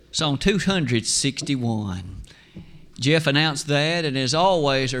Song 261. Jeff announced that, and as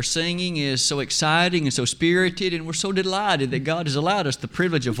always, our singing is so exciting and so spirited, and we're so delighted that God has allowed us the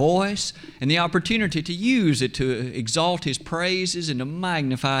privilege of voice and the opportunity to use it to exalt His praises and to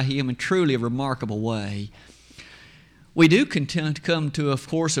magnify Him in truly a remarkable way. We do come to, of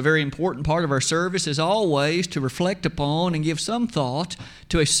course, a very important part of our service, as always, to reflect upon and give some thought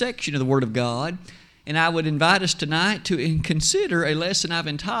to a section of the Word of God. And I would invite us tonight to consider a lesson I've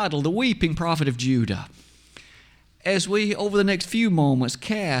entitled, The Weeping Prophet of Judah. As we, over the next few moments,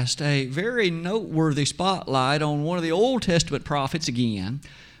 cast a very noteworthy spotlight on one of the Old Testament prophets again,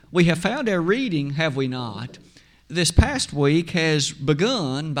 we have found our reading, have we not? This past week has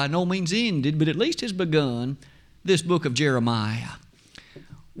begun, by no means ended, but at least has begun, this book of Jeremiah.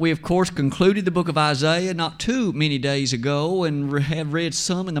 We, of course, concluded the book of Isaiah not too many days ago and have read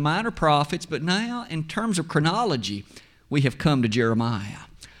some in the minor prophets, but now, in terms of chronology, we have come to Jeremiah.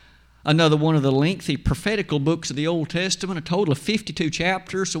 Another one of the lengthy prophetical books of the Old Testament, a total of 52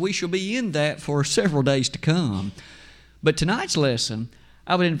 chapters, so we shall be in that for several days to come. But tonight's lesson,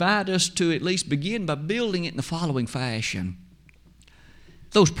 I would invite us to at least begin by building it in the following fashion.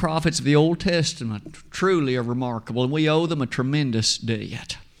 Those prophets of the Old Testament truly are remarkable, and we owe them a tremendous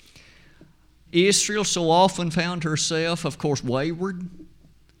debt. Israel so often found herself, of course, wayward,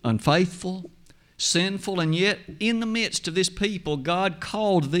 unfaithful, sinful, and yet in the midst of this people, God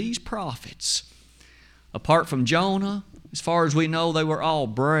called these prophets. Apart from Jonah, as far as we know, they were all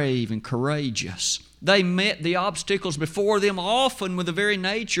brave and courageous. They met the obstacles before them often with the very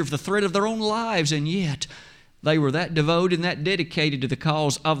nature of the threat of their own lives, and yet they were that devoted and that dedicated to the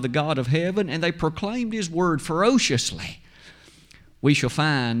cause of the God of heaven, and they proclaimed His word ferociously. We shall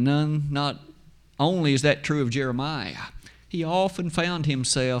find not only is that true of Jeremiah, he often found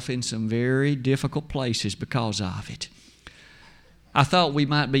himself in some very difficult places because of it. I thought we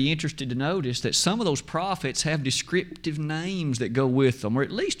might be interested to notice that some of those prophets have descriptive names that go with them, or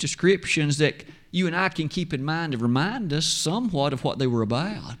at least descriptions that you and I can keep in mind to remind us somewhat of what they were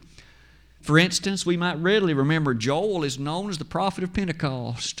about. For instance, we might readily remember Joel is known as the prophet of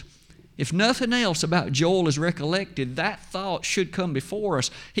Pentecost. If nothing else about Joel is recollected, that thought should come before us.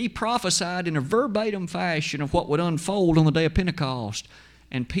 He prophesied in a verbatim fashion of what would unfold on the day of Pentecost,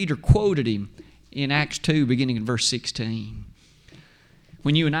 and Peter quoted him in Acts 2, beginning in verse 16.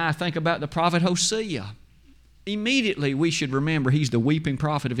 When you and I think about the prophet Hosea, immediately we should remember he's the weeping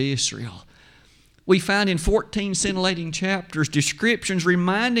prophet of Israel. We find in 14 scintillating chapters descriptions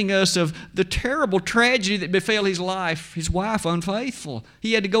reminding us of the terrible tragedy that befell his life, his wife unfaithful.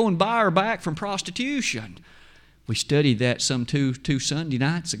 He had to go and buy her back from prostitution. We studied that some two Sunday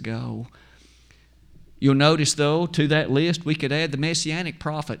nights ago. You'll notice, though, to that list we could add the Messianic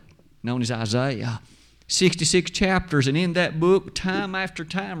prophet known as Isaiah. 66 chapters, and in that book, time after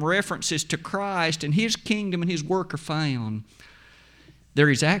time, references to Christ and His kingdom and His work are found. There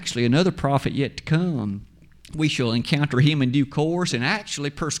is actually another prophet yet to come. We shall encounter him in due course, and actually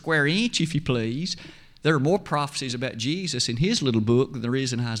per square inch, if you please, there are more prophecies about Jesus in his little book than there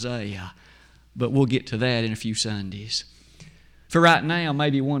is in Isaiah. But we'll get to that in a few Sundays. For right now,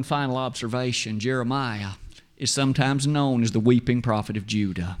 maybe one final observation. Jeremiah is sometimes known as the weeping prophet of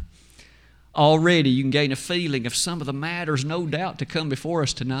Judah. Already you can gain a feeling of some of the matters no doubt to come before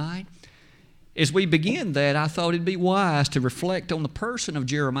us tonight. As we begin that, I thought it'd be wise to reflect on the person of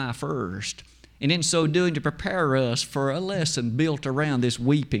Jeremiah first, and in so doing to prepare us for a lesson built around this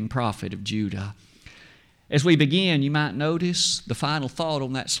weeping prophet of Judah. As we begin, you might notice the final thought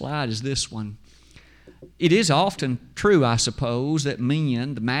on that slide is this one. It is often true, I suppose, that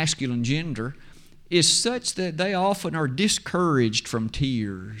men, the masculine gender, is such that they often are discouraged from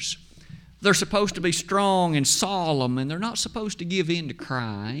tears. They're supposed to be strong and solemn, and they're not supposed to give in to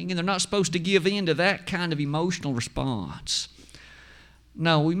crying, and they're not supposed to give in to that kind of emotional response.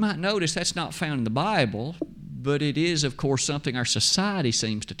 No, we might notice that's not found in the Bible, but it is, of course, something our society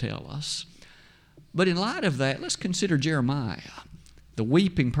seems to tell us. But in light of that, let's consider Jeremiah, the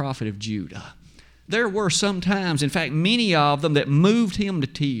weeping prophet of Judah. There were some times, in fact, many of them, that moved him to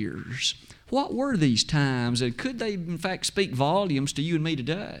tears. What were these times, and could they, in fact, speak volumes to you and me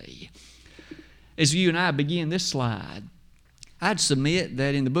today? As you and I begin this slide, I'd submit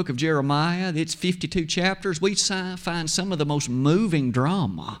that in the book of Jeremiah, its 52 chapters, we find some of the most moving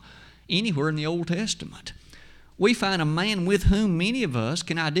drama anywhere in the Old Testament. We find a man with whom many of us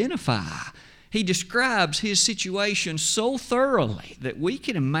can identify. He describes his situation so thoroughly that we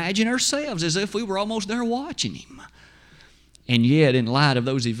can imagine ourselves as if we were almost there watching him. And yet, in light of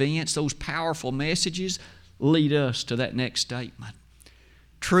those events, those powerful messages lead us to that next statement.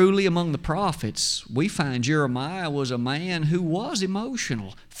 Truly, among the prophets, we find Jeremiah was a man who was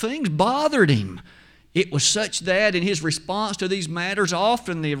emotional. Things bothered him. It was such that in his response to these matters,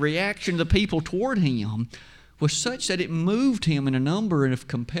 often the reaction of the people toward him was such that it moved him in a number of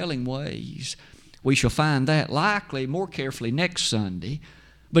compelling ways. We shall find that likely more carefully next Sunday,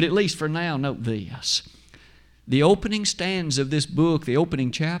 but at least for now, note this. The opening stanza of this book, the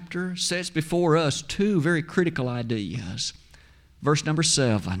opening chapter, sets before us two very critical ideas. Verse number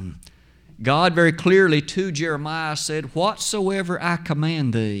 7, God very clearly to Jeremiah said, "Whatsoever I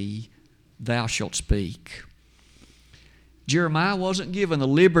command thee, thou shalt speak." Jeremiah wasn't given the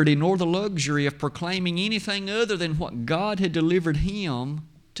liberty nor the luxury of proclaiming anything other than what God had delivered him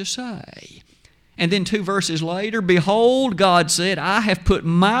to say. And then 2 verses later, "Behold," God said, "I have put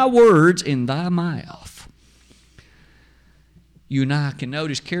my words in thy mouth." You and I can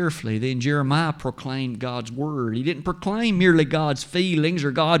notice carefully, then Jeremiah proclaimed God's word. He didn't proclaim merely God's feelings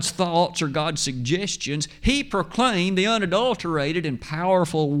or God's thoughts or God's suggestions. He proclaimed the unadulterated and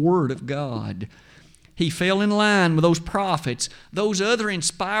powerful word of God. He fell in line with those prophets, those other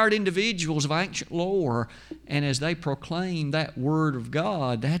inspired individuals of ancient lore, and as they proclaimed that word of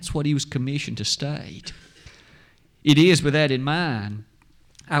God, that's what he was commissioned to state. It is with that in mind,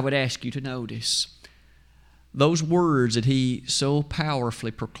 I would ask you to notice those words that he so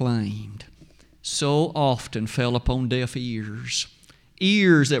powerfully proclaimed so often fell upon deaf ears,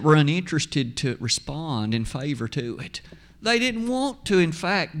 ears that were uninterested to respond in favor to it. They didn't want to, in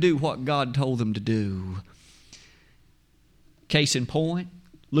fact, do what God told them to do. Case in point,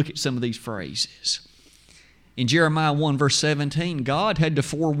 look at some of these phrases. In Jeremiah 1 verse 17, God had to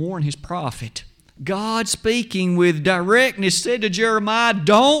forewarn his prophet. God, speaking with directness, said to Jeremiah,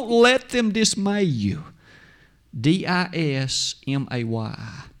 "Don't let them dismay you." D-I-S-M-A-Y.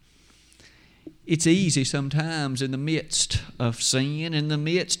 It's easy sometimes in the midst of sin, in the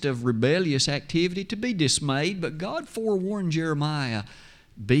midst of rebellious activity, to be dismayed, but God forewarned Jeremiah,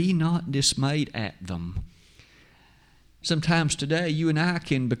 "Be not dismayed at them." Sometimes today you and I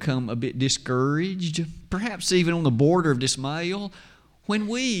can become a bit discouraged, perhaps even on the border of dismayal, when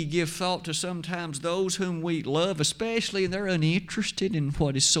we give thought to sometimes those whom we love especially, and they're uninterested in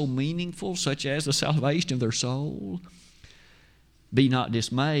what is so meaningful, such as the salvation of their soul. Be not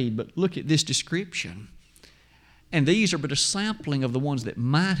dismayed, but look at this description. And these are but a sampling of the ones that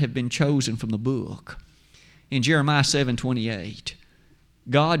might have been chosen from the book. In Jeremiah 7:28,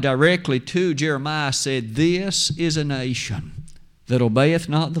 God directly to Jeremiah said, "This is a nation that obeyeth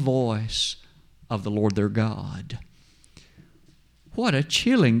not the voice of the Lord their God." What a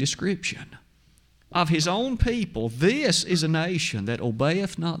chilling description of his own people. This is a nation that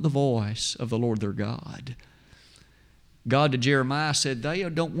obeyeth not the voice of the Lord their God. God to Jeremiah said, "They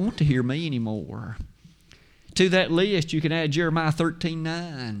don't want to hear me anymore." To that list you can add Jeremiah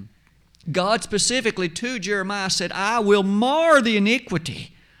 13:9. God specifically to Jeremiah said, "I will mar the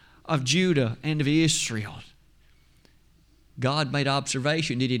iniquity of Judah and of Israel." God made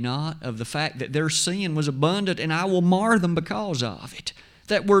observation, did he not, of the fact that their sin was abundant, and I will mar them because of it.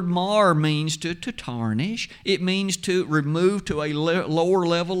 That word mar means to tarnish. It means to remove to a lower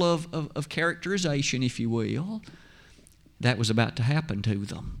level of characterization, if you will. That was about to happen to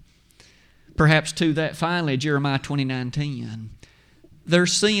them. Perhaps to that finally, Jeremiah 29:10. Their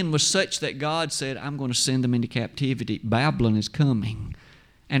sin was such that God said, "I'm going to send them into captivity. Babylon is coming,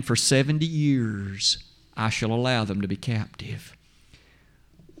 and for 70 years I shall allow them to be captive."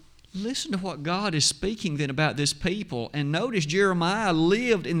 Listen to what God is speaking then about this people. And notice Jeremiah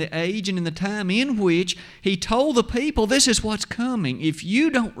lived in the age and in the time in which he told the people, this is what's coming if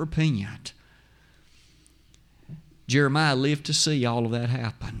you don't repent. Jeremiah lived to see all of that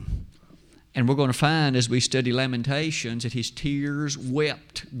happen. And we're going to find as we study Lamentations that his tears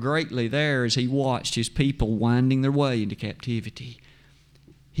wept greatly there as he watched his people winding their way into captivity.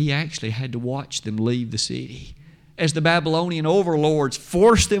 He actually had to watch them leave the city as the Babylonian overlords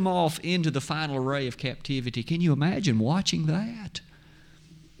forced them off into the final array of captivity. Can you imagine watching that?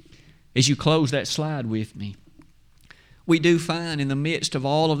 As you close that slide with me, we do find in the midst of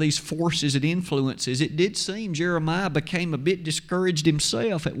all of these forces and influences, it did seem Jeremiah became a bit discouraged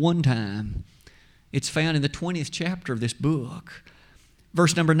himself at one time. It's found in the 20th chapter of this book.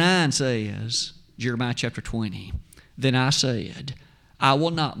 Verse number 9 says, Jeremiah chapter 20, "Then I said, I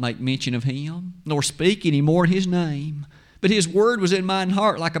will not make mention of him, nor speak any more in his name. But his word was in mine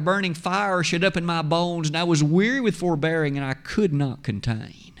heart like a burning fire shut up in my bones, and I was weary with forbearing, and I could not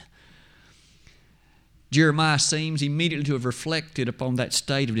contain." Jeremiah seems immediately to have reflected upon that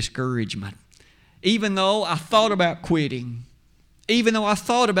state of discouragement. Even though I thought about quitting, even though I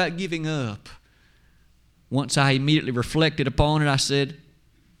thought about giving up, once I immediately reflected upon it, I said,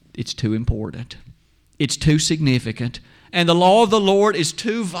 It's too important. It's too significant. And the law of the Lord is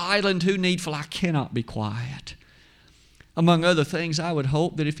too vital and too needful. I cannot be quiet. Among other things, I would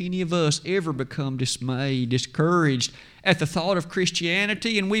hope that if any of us ever become dismayed, discouraged at the thought of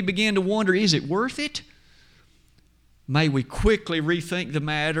Christianity, and we begin to wonder, is it worth it? May we quickly rethink the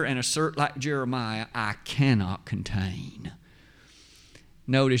matter and assert like Jeremiah, I cannot contain.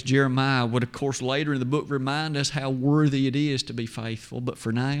 Notice Jeremiah would, of course, later in the book remind us how worthy it is to be faithful. But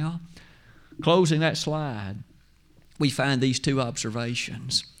for now, closing that slide, we find these two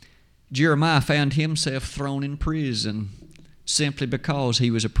observations. Jeremiah found himself thrown in prison simply because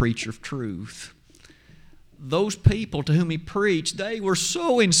he was a preacher of truth. Those people to whom he preached, they were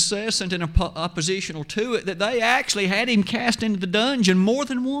so incessant and oppositional to it that they actually had him cast into the dungeon more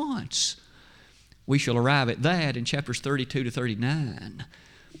than once. We shall arrive at that in chapters 32 to 39.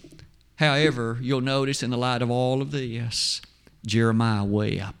 However, you'll notice in the light of all of this, Jeremiah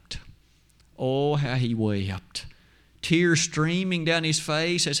wept. Oh, how he wept. Tears streaming down his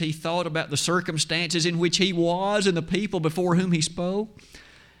face as he thought about the circumstances in which he was and the people before whom he spoke.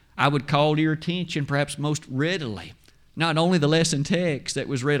 I would call to your attention perhaps most readily not only the lesson text that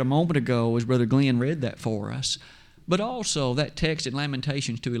was read a moment ago as Brother Glenn read that for us, but also that text in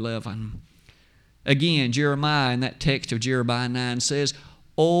Lamentations 2:11. Again, Jeremiah in that text of Jeremiah 9 says,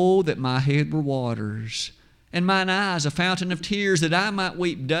 Oh, that my head were waters, and mine eyes a fountain of tears, that I might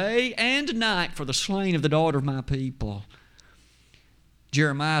weep day and night for the slain of the daughter of my people.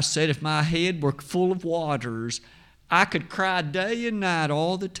 Jeremiah said, if my head were full of waters, I could cry day and night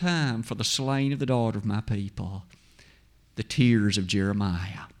all the time for the slain of the daughter of my people. The tears of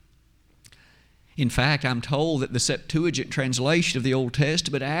Jeremiah. In fact, I'm told that the Septuagint translation of the Old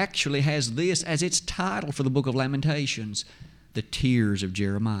Testament actually has this as its title for the book of Lamentations, the tears of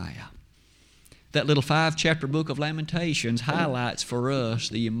Jeremiah. That little 5-chapter book of Lamentations highlights for us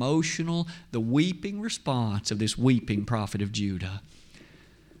the emotional, the weeping response of this weeping prophet of Judah.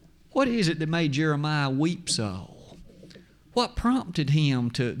 What is it that made Jeremiah weep so? What prompted him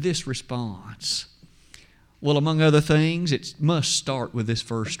to this response? Well, among other things, it must start with this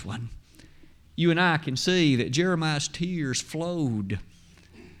first one. You and I can see that Jeremiah's tears flowed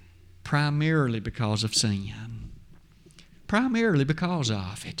primarily because of sin. Primarily because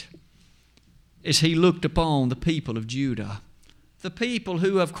of it. As he looked upon the people of Judah, the people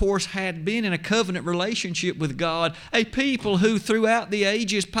who, of course, had been in a covenant relationship with God, a people who throughout the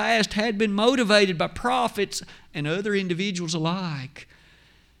ages past had been motivated by prophets and other individuals alike.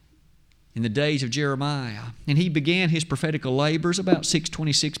 In the days of Jeremiah, and he began his prophetical labors about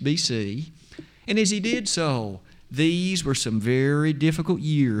 626 BC, and as he did so, these were some very difficult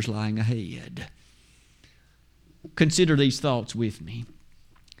years lying ahead. Consider these thoughts with me.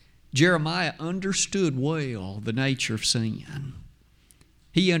 Jeremiah understood well the nature of sin.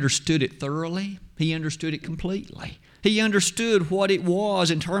 He understood it thoroughly. He understood it completely. He understood what it was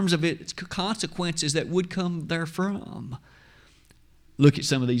in terms of its consequences that would come therefrom. Look at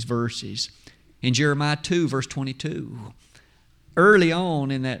some of these verses. In Jeremiah 2, verse 22. Early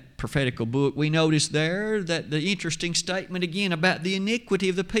on in that prophetical book, we notice there that the interesting statement again about the iniquity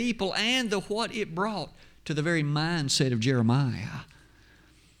of the people and what it brought to the very mindset of Jeremiah.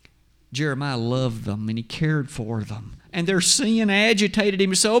 Jeremiah loved them and he cared for them. And their sin agitated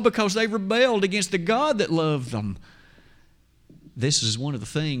him so because they rebelled against the God that loved them. This is one of the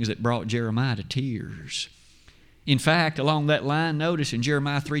things that brought Jeremiah to tears. In fact, along that line, notice in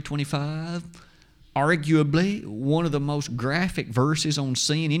Jeremiah 3:25, arguably one of the most graphic verses on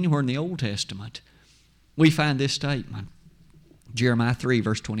sin anywhere in the Old Testament, we find this statement. Jeremiah 3,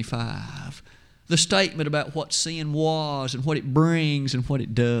 verse 25. The statement about what sin was and what it brings and what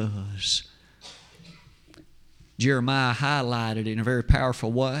it does. Jeremiah highlighted in a very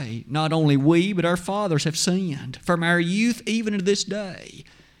powerful way, not only we, but our fathers have sinned from our youth even to this day.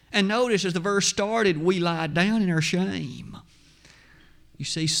 And notice as the verse started, we lie down in our shame. You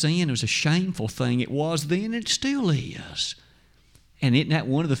see, sin was a shameful thing. It was then and it still is. And isn't that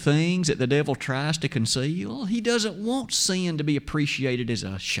one of the things that the devil tries to conceal? He doesn't want sin to be appreciated as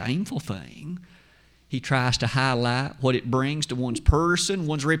a shameful thing. He tries to highlight what it brings to one's person,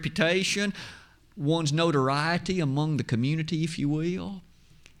 one's reputation, one's notoriety among the community, if you will.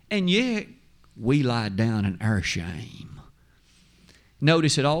 And yet, we lie down in our shame.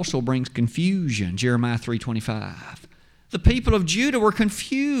 Notice it also brings confusion, Jeremiah 3:25. The people of Judah were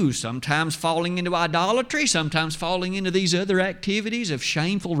confused, sometimes falling into idolatry, sometimes falling into these other activities of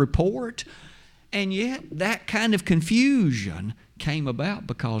shameful report. And yet, that kind of confusion came about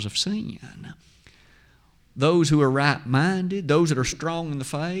because of sin. Those who are right-minded, those that are strong in the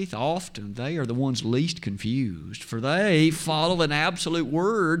faith, often they are the ones least confused, for they follow an absolute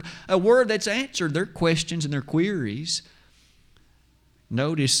word, a word that's answered their questions and their queries.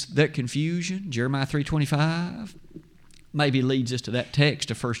 Notice that confusion, Jeremiah 3:25, maybe leads us to that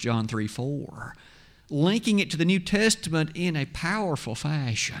text of 1 John 3:4, linking it to the New Testament in a powerful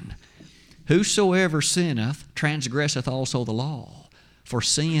fashion. Whosoever sinneth transgresseth also the law, for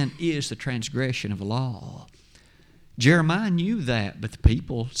sin is the transgression of the law. Jeremiah knew that, but the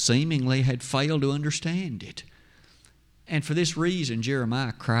people seemingly had failed to understand it. And for this reason,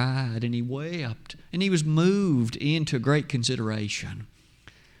 Jeremiah cried and he wept and he was moved into great consideration.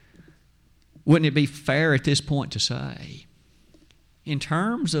 Wouldn't it be fair at this point to say, in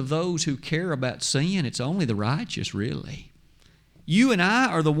terms of those who care about sin, it's only the righteous, really. You and I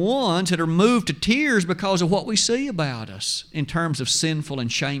are the ones that are moved to tears because of what we see about us in terms of sinful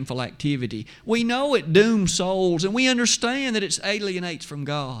and shameful activity. We know it dooms souls, and we understand that it alienates from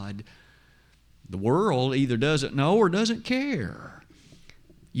God. The world either doesn't know or doesn't care.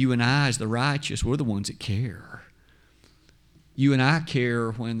 You and I, as the righteous, we're the ones that care. You and I care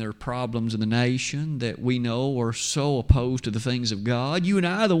when there are problems in the nation that we know are so opposed to the things of God. You and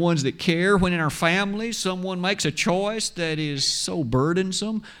I are the ones that care when in our families someone makes a choice that is so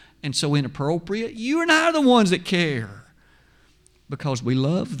burdensome and so inappropriate. You and I are the ones that care because we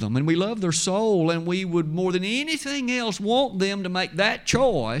love them and we love their soul, and we would more than anything else want them to make that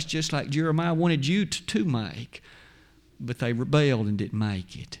choice just like Jeremiah wanted you to make. But they rebelled and didn't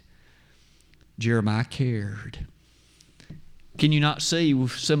make it. Jeremiah cared. Can you not see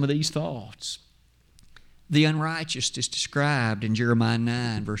some of these thoughts? The unrighteous is described in Jeremiah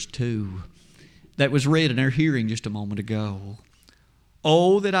 9, verse 2. That was read in our hearing just a moment ago.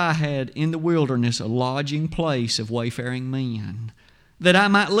 Oh, that I had in the wilderness a lodging place of wayfaring men, that I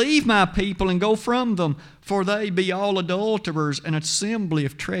might leave my people and go from them, for they be all adulterers, an assembly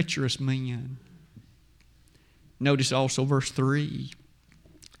of treacherous men. Notice also verse 3.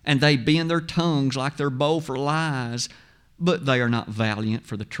 And they bend their tongues like their bow for lies, but they are not valiant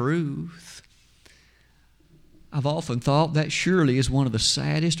for the truth. I've often thought that surely is one of the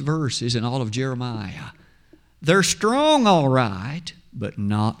saddest verses in all of Jeremiah. They're strong, all right, but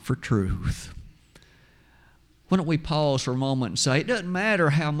not for truth. Why don't we pause for a moment and say, it doesn't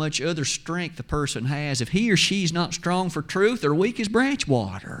matter how much other strength the person has. If he or she's not strong for truth, they're weak as branch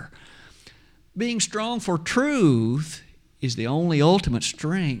water. Being strong for truth is the only ultimate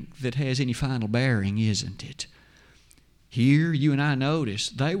strength that has any final bearing, isn't it? Here, you and I notice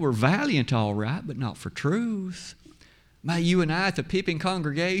they were valiant, all right, but not for truth. May you and I at the Pippin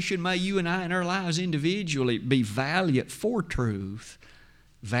congregation, may you and I in our lives individually be valiant for truth,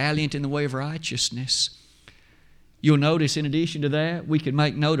 valiant in the way of righteousness. You'll notice in addition to that, we can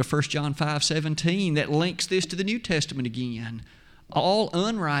make note of 1 John 5:17 that links this to the New Testament again. All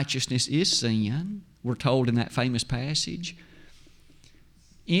unrighteousness is sin, we're told in that famous passage.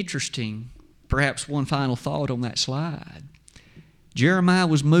 Interesting. Perhaps one final thought on that slide. Jeremiah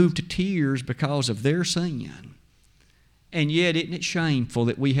was moved to tears because of their sin. And yet, isn't it shameful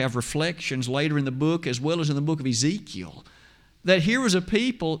that we have reflections later in the book, as well as in the book of Ezekiel, that here was a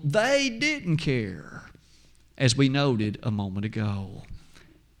people, they didn't care, as we noted a moment ago.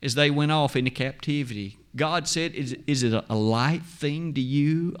 As they went off into captivity, God said, is it a light thing to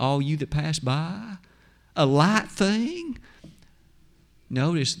you, all you that pass by? A light thing?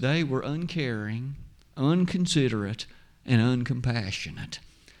 Notice they were uncaring, unconsiderate, and uncompassionate.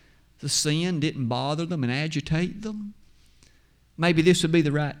 The sin didn't bother them and agitate them. Maybe this would be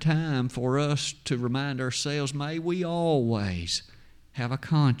the right time for us to remind ourselves, may we always have a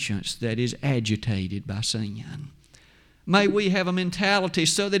conscience that is agitated by sin. May we have a mentality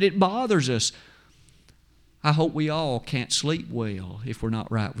so that it bothers us. I hope we all can't sleep well if we're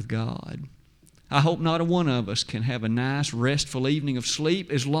not right with God. I hope not a one of us can have a nice, restful evening of sleep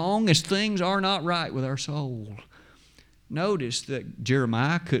as long as things are not right with our soul. Notice that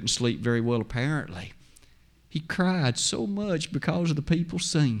Jeremiah couldn't sleep very well, apparently. He cried so much because of the people's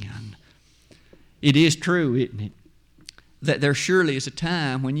sin. It is true, isn't it, that there surely is a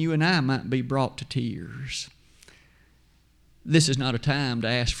time when you and I might be brought to tears. This is not a time to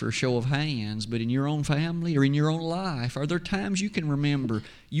ask for a show of hands, but in your own family or in your own life, are there times you can remember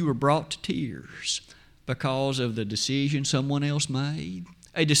you were brought to tears because of the decision someone else made?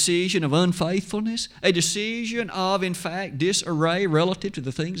 A decision of unfaithfulness? A decision of, in fact, disarray relative to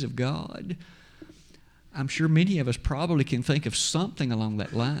the things of God? I'm sure many of us probably can think of something along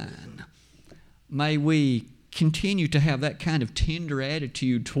that line. May we continue to have that kind of tender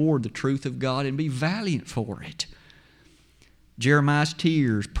attitude toward the truth of God and be valiant for it. Jeremiah's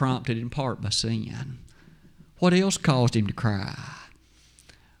tears prompted in part by sin. What else caused him to cry?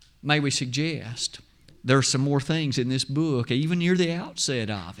 May we suggest there are some more things in this book, even near the outset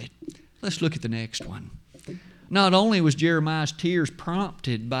of it. Let's look at the next one. Not only was Jeremiah's tears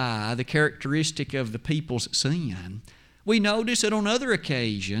prompted by the characteristic of the people's sin, we notice that on other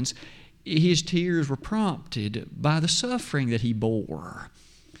occasions his tears were prompted by the suffering that he bore,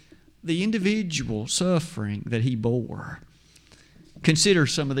 the individual suffering that he bore. Consider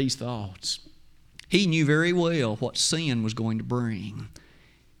some of these thoughts. He knew very well what sin was going to bring.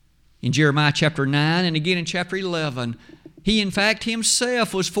 In Jeremiah chapter 9 and again in chapter 11, he in fact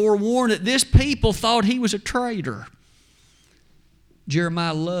himself was forewarned that this people thought he was a traitor.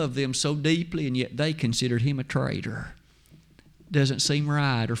 Jeremiah loved them so deeply, and yet they considered him a traitor. Doesn't seem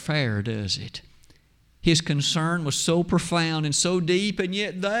right or fair, does it? His concern was so profound and so deep, and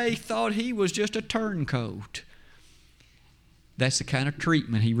yet they thought he was just a turncoat. That's the kind of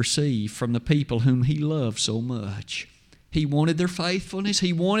treatment he received from the people whom he loved so much. He wanted their faithfulness.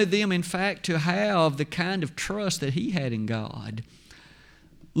 He wanted them, in fact, to have the kind of trust that he had in God.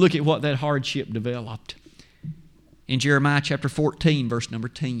 Look at what that hardship developed. In Jeremiah chapter 14, verse number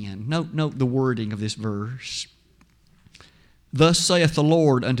 10, note the wording of this verse. Thus saith the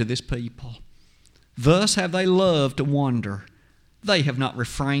Lord unto this people, thus have they loved to wander. They have not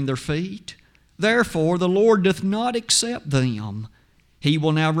refrained their feet. Therefore the Lord doth not accept them. He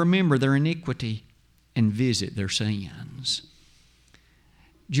will now remember their iniquity and visit their sins.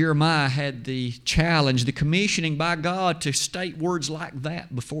 Jeremiah had the challenge, the commissioning by God to state words like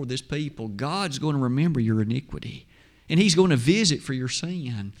that before this people. God's going to remember your iniquity, and He's going to visit for your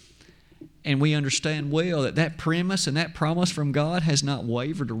sin. And we understand well that that premise and that promise from God has not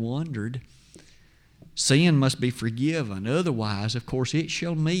wavered or wandered. Sin must be forgiven. Otherwise, of course, it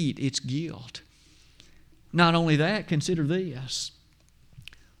shall meet its guilt. Not only that, consider this.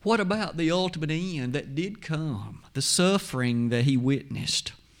 What about the ultimate end that did come, the suffering that he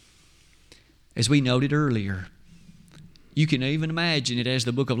witnessed? As we noted earlier, you can even imagine it as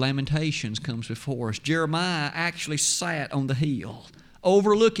the book of Lamentations comes before us. Jeremiah actually sat on the hill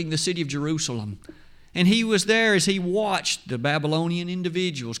overlooking the city of Jerusalem, and he was there as he watched the Babylonian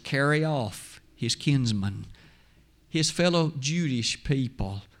individuals carry off his kinsmen, his fellow Jewish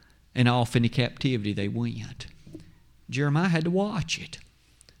people, and off into captivity they went. Jeremiah had to watch it.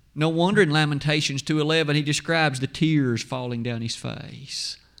 No wonder in Lamentations 2:11 he describes the tears falling down his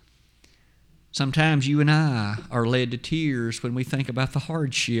face. Sometimes you and I are led to tears when we think about the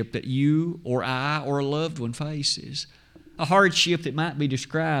hardship that you or I or a loved one faces. A hardship that might be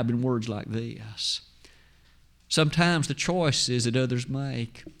described in words like this. Sometimes the choices that others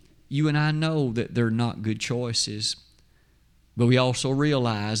make, you and I know that they're not good choices. But we also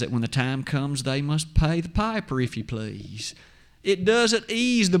realize that when the time comes, they must pay the piper, if you please. It doesn't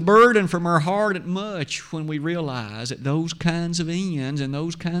ease the burden from our heart much when we realize that those kinds of ends and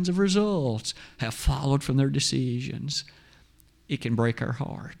those kinds of results have followed from their decisions. It can break our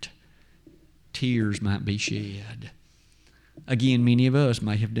heart. Tears might be shed. Again, many of us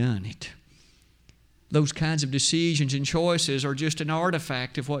may have done it. Those kinds of decisions and choices are just an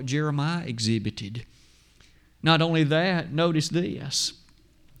artifact of what Jeremiah exhibited. Not only that, notice this.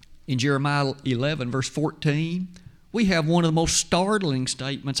 In Jeremiah 11, verse 14, we have one of the most startling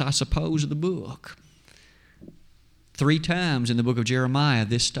statements, I suppose, of the book. 3 times in the book of Jeremiah,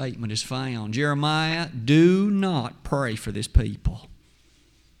 this statement is found. Jeremiah, do not pray for this people.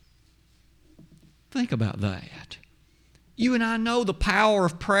 Think about that. You and I know the power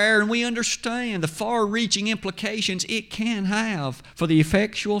of prayer, and we understand the far-reaching implications it can have, for the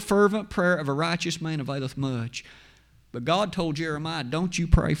effectual, fervent prayer of a righteous man availeth much. But God told Jeremiah, don't you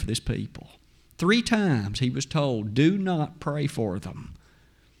pray for this people. 3 times he was told, do not pray for them.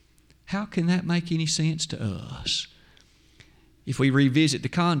 How can that make any sense to us? If we revisit the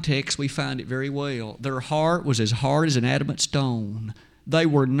context, we find it very well. Their heart was as hard as an adamant stone. They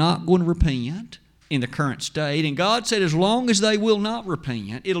were not going to repent in the current state, and God said as long as they will not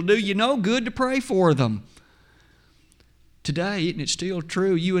repent, it'll do you no good to pray for them. Today, isn't it still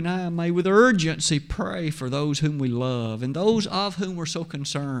true? You and I may with urgency pray for those whom we love and those of whom we're so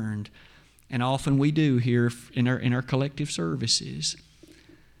concerned. And often we do here in our collective services.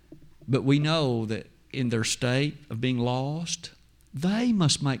 But we know that in their state of being lost, they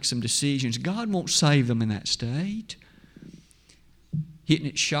must make some decisions. God won't save them in that state. Isn't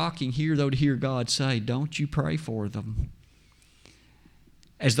it shocking here, though, to hear God say, don't you pray for them?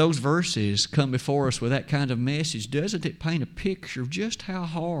 As those verses come before us with that kind of message, doesn't it paint a picture of just how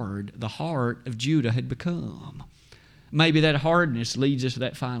hard the heart of Judah had become? Maybe that hardness leads us to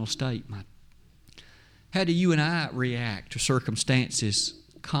that final statement. How do you and I react to circumstances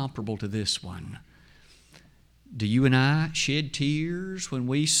comparable to this one? Do you and I shed tears when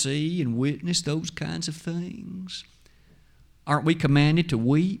we see and witness those kinds of things? Aren't we commanded to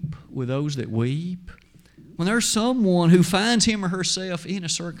weep with those that weep? When there's someone who finds him or herself in a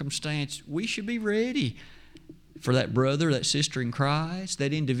circumstance, we should be ready for that brother, that sister in Christ,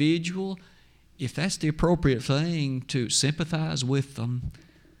 that individual, if that's the appropriate thing, to sympathize with them.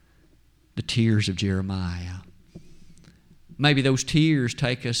 The tears of Jeremiah. Maybe those tears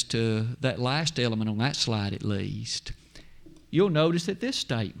take us to that last element on that slide at least. You'll notice that this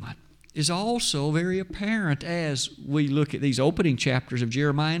statement is also very apparent as we look at these opening chapters of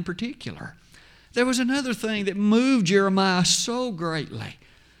Jeremiah in particular. There was another thing that moved Jeremiah so greatly,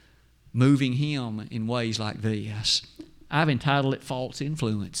 moving him in ways like this. I've entitled it False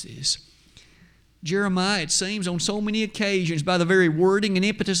Influences. Jeremiah, it seems, on so many occasions, by the very wording and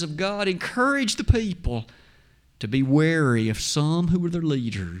impetus of God, encouraged the people to be wary of some who were their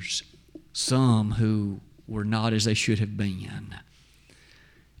leaders, some who were not as they should have been.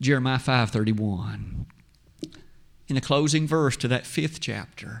 Jeremiah 5:31. In the closing verse to that 5th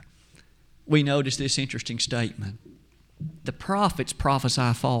chapter, we notice this interesting statement. The prophets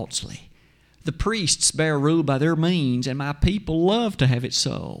prophesy falsely. The priests bear rule by their means, and my people love to have it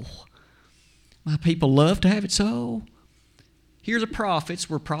so. My people love to have it so. Here the prophets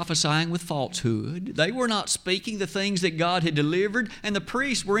were prophesying with falsehood. They were not speaking the things that God had delivered, and the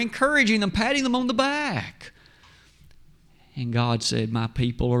priests were encouraging them, patting them on the back. And God said, my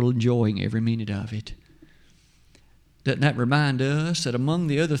people are enjoying every minute of it. Doesn't that remind us that among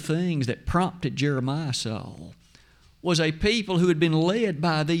the other things that prompted Jeremiah so was a people who had been led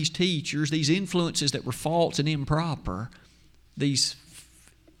by these teachers, these influences that were false and improper, these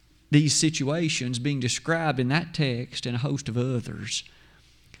situations being described in that text and a host of others.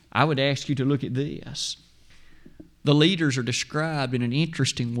 I would ask you to look at this. The leaders are described in an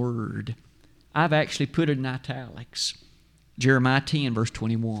interesting word. I've actually put it in italics. Jeremiah 10, verse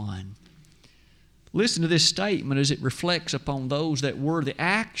 21. Listen to this statement as it reflects upon those that were the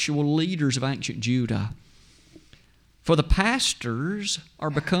actual leaders of ancient Judah. For the pastors are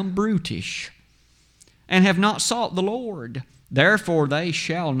become brutish and have not sought the Lord. Therefore they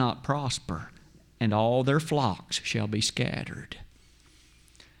shall not prosper, and all their flocks shall be scattered.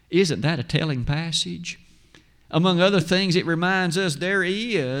 Isn't that a telling passage? Among other things, it reminds us there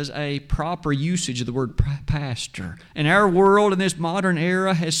is a proper usage of the word pastor. And our world in this modern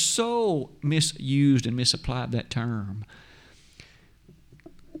era has so misused and misapplied that term.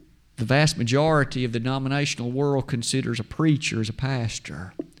 The vast majority of the denominational world considers a preacher as a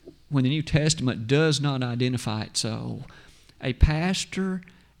pastor, when the New Testament does not identify it so. A pastor,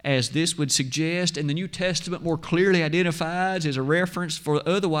 as this would suggest, and the New Testament more clearly identifies as a reference for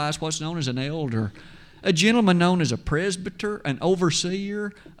otherwise what's known as an elder. A gentleman known as a presbyter, an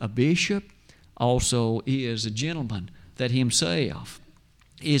overseer, a bishop, also is a gentleman that himself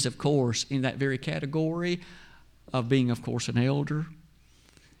is, of course, in that very category of being, of course, an elder.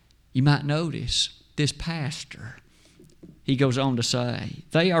 You might notice this pastor, he goes on to say,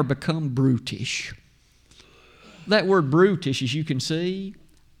 they are become brutish. That word brutish, as you can see,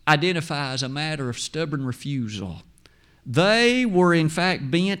 identifies a matter of stubborn refusal. They were in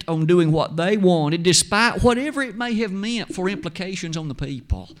fact bent on doing what they wanted, despite whatever it may have meant for implications on the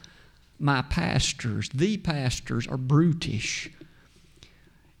people. My pastors, the pastors, are brutish.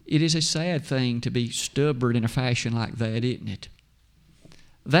 It is a sad thing to be stubborn in a fashion like that, isn't it?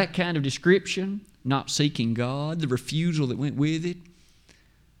 That kind of description, not seeking God, the refusal that went with it,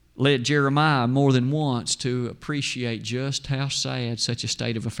 led Jeremiah more than once to appreciate just how sad such a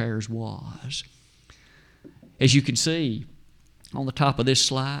state of affairs was. As you can see on the top of this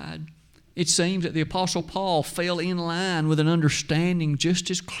slide, it seems that the Apostle Paul fell in line with an understanding just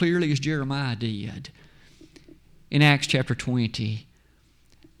as clearly as Jeremiah did. In Acts chapter 20,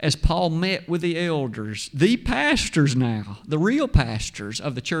 as Paul met with the elders, the pastors now, the real pastors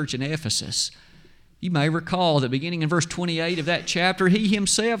of the church in Ephesus, you may recall that beginning in verse 28 of that chapter, he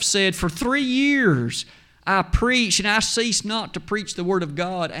himself said, for 3 years I preached and I ceased not to preach the word of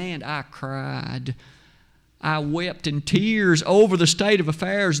God, and I cried. I wept in tears over the state of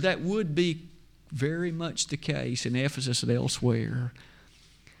affairs that would be very much the case in Ephesus and elsewhere.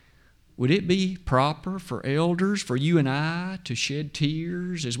 Would it be proper for elders, for you and I, to shed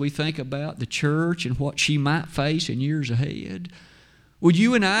tears as we think about the church and what she might face in years ahead? Would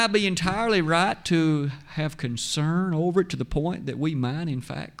you and I be entirely right to have concern over it to the point that we might, in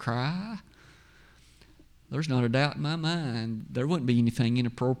fact, cry? There's not a doubt in my mind there wouldn't be anything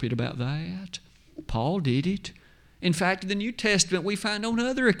inappropriate about that. Paul did it. In fact, in the New Testament, we find on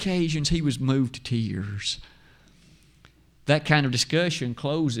other occasions he was moved to tears. That kind of discussion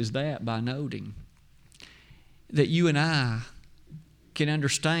closes that by noting that you and I can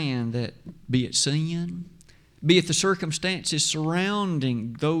understand that, be it sin, be it the circumstances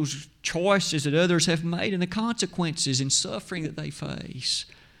surrounding those choices that others have made and the consequences and suffering that they face,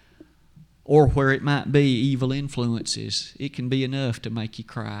 or where it might be evil influences, it can be enough to make you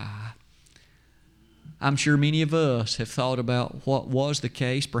cry. I'm sure many of us have thought about what was the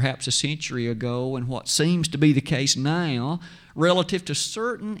case perhaps a century ago and what seems to be the case now relative to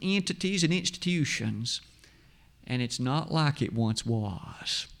certain entities and institutions, and it's not like it once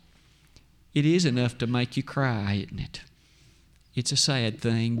was. It is enough to make you cry, isn't it? It's a sad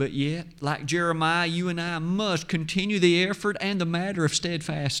thing, but yet, like Jeremiah, you and I must continue the effort and the matter of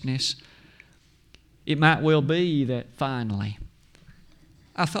steadfastness. It might well be that finally,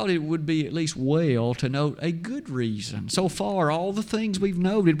 I thought it would be at least well to note a good reason. So far, all the things we've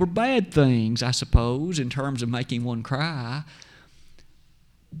noted were bad things, I suppose, in terms of making one cry.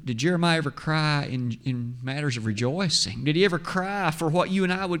 Did Jeremiah ever cry in matters of rejoicing? Did he ever cry for what you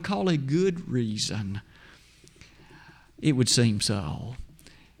and I would call a good reason? It would seem so.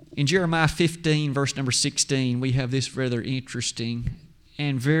 In Jeremiah 15, verse number 16, we have this rather interesting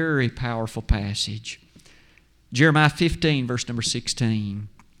and very powerful passage. Jeremiah 15, verse number 16.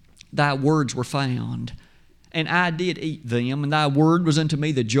 Thy words were found, and I did eat them, and thy word was unto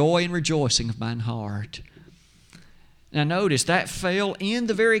me the joy and rejoicing of mine heart. Now notice, that fell in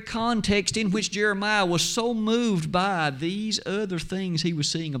the very context in which Jeremiah was so moved by these other things he was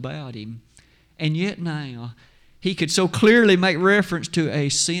seeing about him. And yet now, he could so clearly make reference to a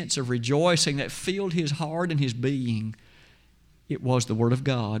sense of rejoicing that filled his heart and his being. It was the Word of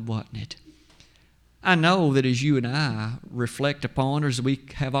God, wasn't it? I know that as you and I reflect upon it, as we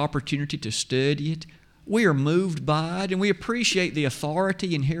have opportunity to study it, we are moved by it and we appreciate the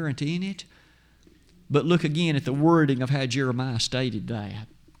authority inherent in it. But look again at the wording of how Jeremiah stated that.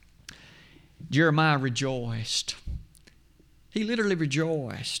 Jeremiah rejoiced. He literally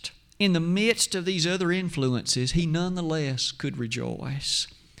rejoiced. In the midst of these other influences, he nonetheless could rejoice.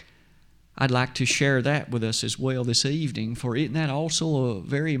 I'd like to share that with us as well this evening, for isn't that also a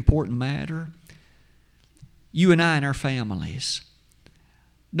very important matter? You and I and our families,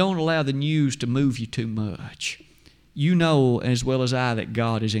 don't allow the news to move you too much. You know as well as I that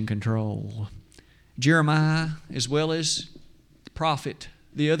God is in control. Jeremiah, as well as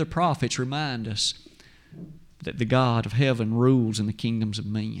the other prophets, remind us that the God of heaven rules in the kingdoms of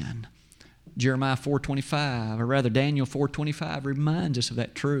men. Jeremiah 4:25, or rather Daniel 4:25, reminds us of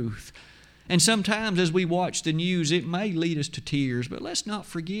that truth. And sometimes as we watch the news, it may lead us to tears, but let's not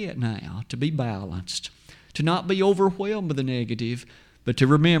forget now to be balanced, to not be overwhelmed by the negative, but to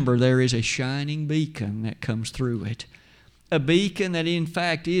remember there is a shining beacon that comes through it. A beacon that in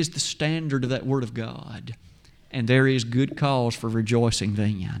fact is the standard of that Word of God. And there is good cause for rejoicing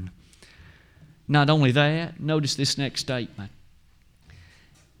then. Not only that, notice this next statement.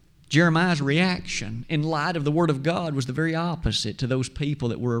 Jeremiah's reaction in light of the Word of God was the very opposite to those people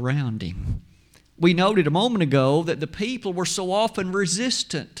that were around him. We noted a moment ago that the people were so often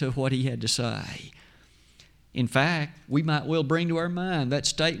resistant to what he had to say. In fact, we might well bring to our mind that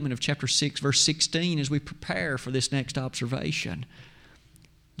statement of chapter 6, verse 16 as we prepare for this next observation.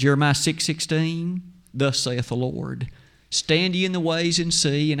 Jeremiah 6:16, thus saith the Lord, stand ye in the ways and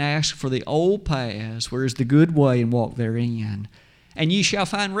see, and ask for the old paths, where is the good way, and walk therein. And ye shall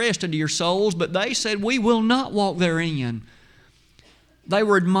find rest unto your souls. But they said, we will not walk therein. They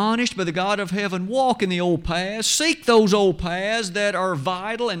were admonished by the God of heaven, walk in the old paths, seek those old paths that are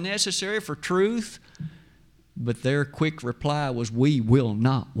vital and necessary for truth. But their quick reply was, we will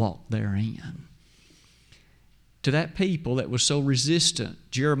not walk therein. To that people that was so resistant,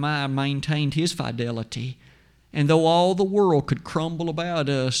 Jeremiah maintained his fidelity. And though all the world could crumble about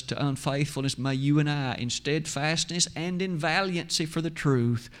us to unfaithfulness, may you and I, in steadfastness and in valiancy for the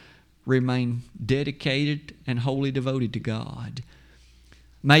truth, remain dedicated and wholly devoted to God.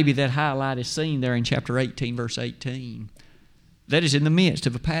 Maybe that highlight is seen there in chapter 18, verse 18. That is in the midst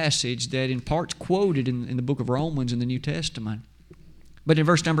of a passage that in part's quoted in the book of Romans in the New Testament. But in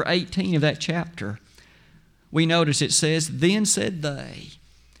verse number 18 of that chapter, we notice it says, then said they,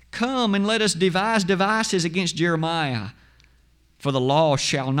 come and let us devise devices against Jeremiah. For the law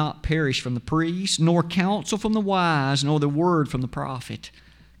shall not perish from the priest, nor counsel from the wise, nor the word from the prophet.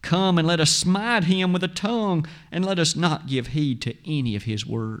 Come and let us smite him with a tongue, and let us not give heed to any of his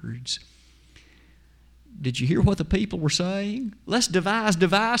words. Did you hear what the people were saying? Let's devise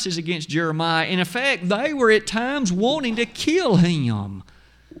devices against Jeremiah. In effect, they were at times wanting to kill him,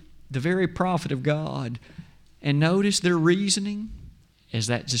 the very prophet of God. And notice their reasoning, as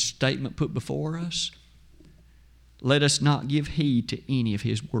that statement put before us. Let us not give heed to any of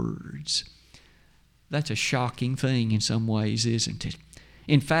his words. That's a shocking thing in some ways, isn't it?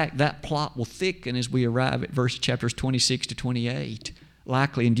 In fact, that plot will thicken as we arrive at chapters 26 to 28,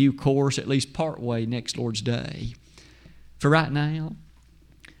 likely in due course, at least partway next Lord's Day. For right now,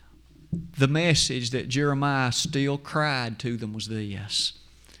 the message that Jeremiah still cried to them was this.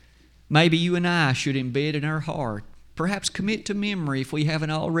 Maybe you and I should embed in our heart, perhaps commit to memory if we haven't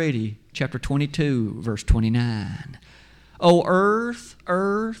already, chapter 22, verse 29. O earth,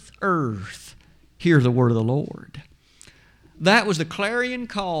 earth, earth, hear the word of the Lord. That was the clarion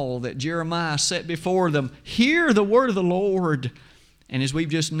call that Jeremiah set before them. Hear the word of the Lord. And as we've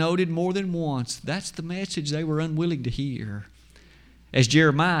just noted more than once, that's the message they were unwilling to hear. As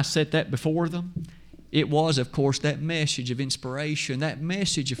Jeremiah set that before them, it was, of course, that message of inspiration, that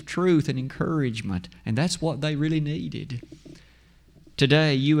message of truth and encouragement. And that's what they really needed.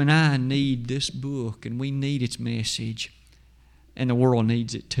 Today, you and I need this book, and we need its message. And the world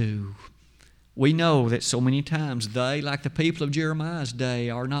needs it too. We know that so many times they, like the people of Jeremiah's day,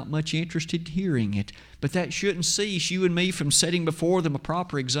 are not much interested in hearing it. But that shouldn't cease you and me from setting before them a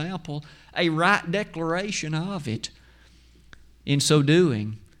proper example, a right declaration of it. In so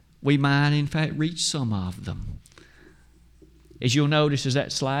doing, we might in fact reach some of them. As you'll notice as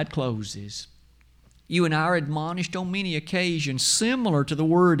that slide closes, you and I are admonished on many occasions similar to the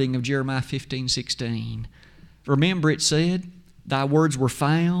wording of Jeremiah 15:16. Remember it said, Thy words were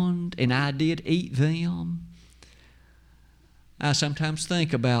found, and I did eat them. I sometimes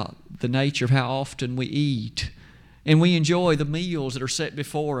think about the nature of how often we eat, and we enjoy the meals that are set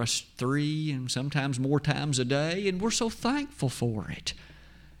before us 3 and sometimes more times a day, and we're so thankful for it.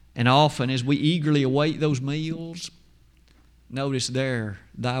 And often as we eagerly await those meals, notice there,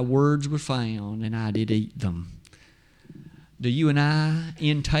 Thy words were found, and I did eat them. Do you and I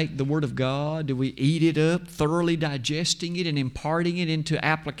intake the Word of God? Do we eat it up, thoroughly digesting it and imparting it into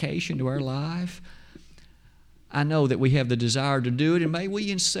application to our life? I know that we have the desire to do it, and may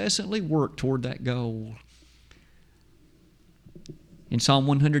we incessantly work toward that goal. In Psalm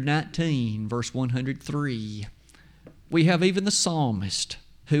 119, verse 103, we have even the psalmist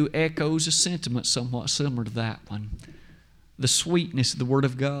who echoes a sentiment somewhat similar to that one. The sweetness of the Word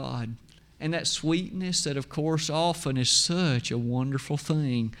of God. And that sweetness that, of course, often is such a wonderful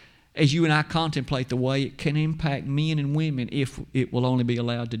thing as you and I contemplate the way it can impact men and women if it will only be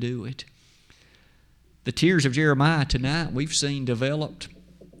allowed to do it. The tears of Jeremiah tonight we've seen developed,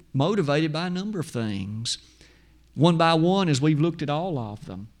 motivated by a number of things. One by one as we've looked at all of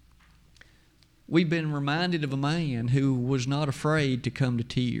them. We've been reminded of a man who was not afraid to come to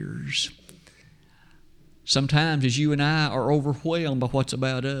tears. Sometimes as you and I are overwhelmed by what's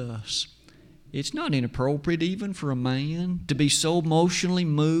about us, it's not inappropriate even for a man to be so emotionally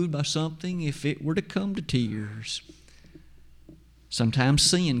moved by something if it were to come to tears. Sometimes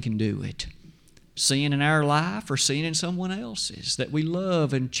sin can do it. Sin in our life or sin in someone else's that we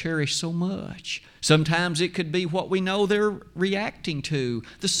love and cherish so much. Sometimes it could be what we know they're reacting to,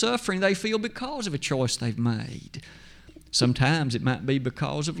 the suffering they feel because of a choice they've made. Sometimes it might be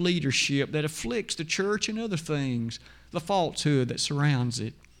because of leadership that afflicts the church and other things, the falsehood that surrounds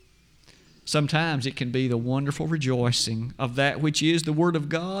it. Sometimes it can be the wonderful rejoicing of that which is the Word of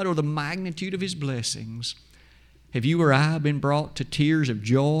God or the magnitude of His blessings. Have you or I been brought to tears of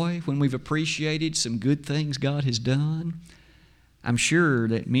joy when we've appreciated some good things God has done? I'm sure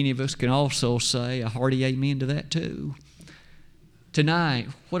that many of us can also say a hearty amen to that too. Tonight,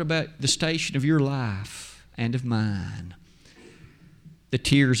 what about the station of your life and of mine? The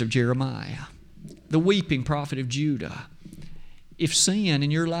tears of Jeremiah, the weeping prophet of Judah. If sin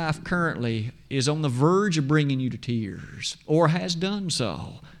in your life currently is on the verge of bringing you to tears or has done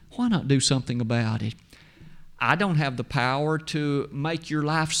so, why not do something about it? I don't have the power to make your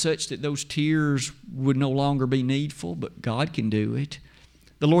life such that those tears would no longer be needful, but God can do it.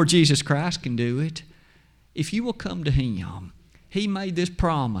 The Lord Jesus Christ can do it. If you will come to Him, He made this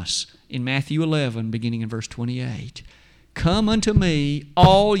promise in Matthew 11, beginning in verse 28. Come unto me,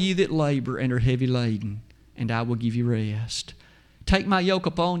 all ye that labor and are heavy laden, and I will give you rest. Take my yoke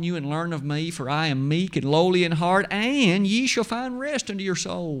upon you and learn of me, for I am meek and lowly in heart, and ye shall find rest unto your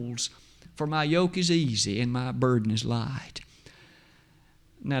souls. For my yoke is easy and my burden is light.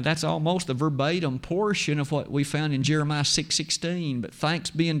 Now that's almost the verbatim portion of what we found in Jeremiah 6:16, but thanks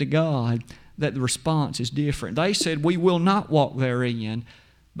be unto God that the response is different. They said, we will not walk therein,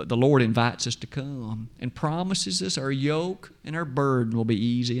 but the Lord invites us to come and promises us our yoke and our burden will be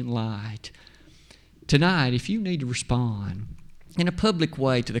easy and light. Tonight, if you need to respond in a public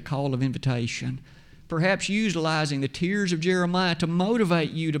way to the call of invitation, perhaps utilizing the tears of Jeremiah to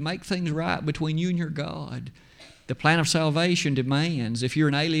motivate you to make things right between you and your God, The plan of salvation demands, if you're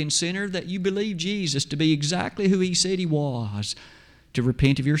an alien sinner, that you believe Jesus to be exactly who He said He was, to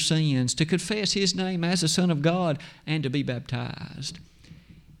repent of your sins, to confess His name as the Son of God, and to be baptized.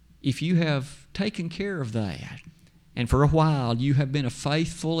 If you have taken care of that, and for a while you have been a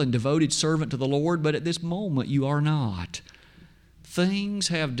faithful and devoted servant to the Lord, but at this moment you are not, things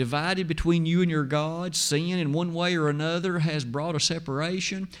have divided between you and your God. Sin in one way or another has brought a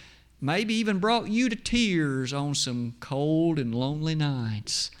separation, maybe even brought you to tears on some cold and lonely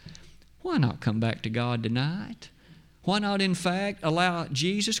nights. Why not come back to God tonight? Why not, in fact, allow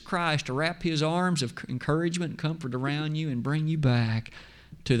Jesus Christ to wrap His arms of encouragement and comfort around you and bring you back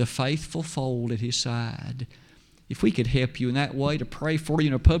to the faithful fold at His side? If we could help you in that way, to pray for you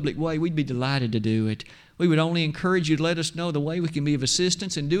in a public way, we'd be delighted to do it. We would only encourage you to let us know the way we can be of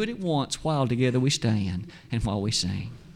assistance, and do it at once while together we stand and while we sing.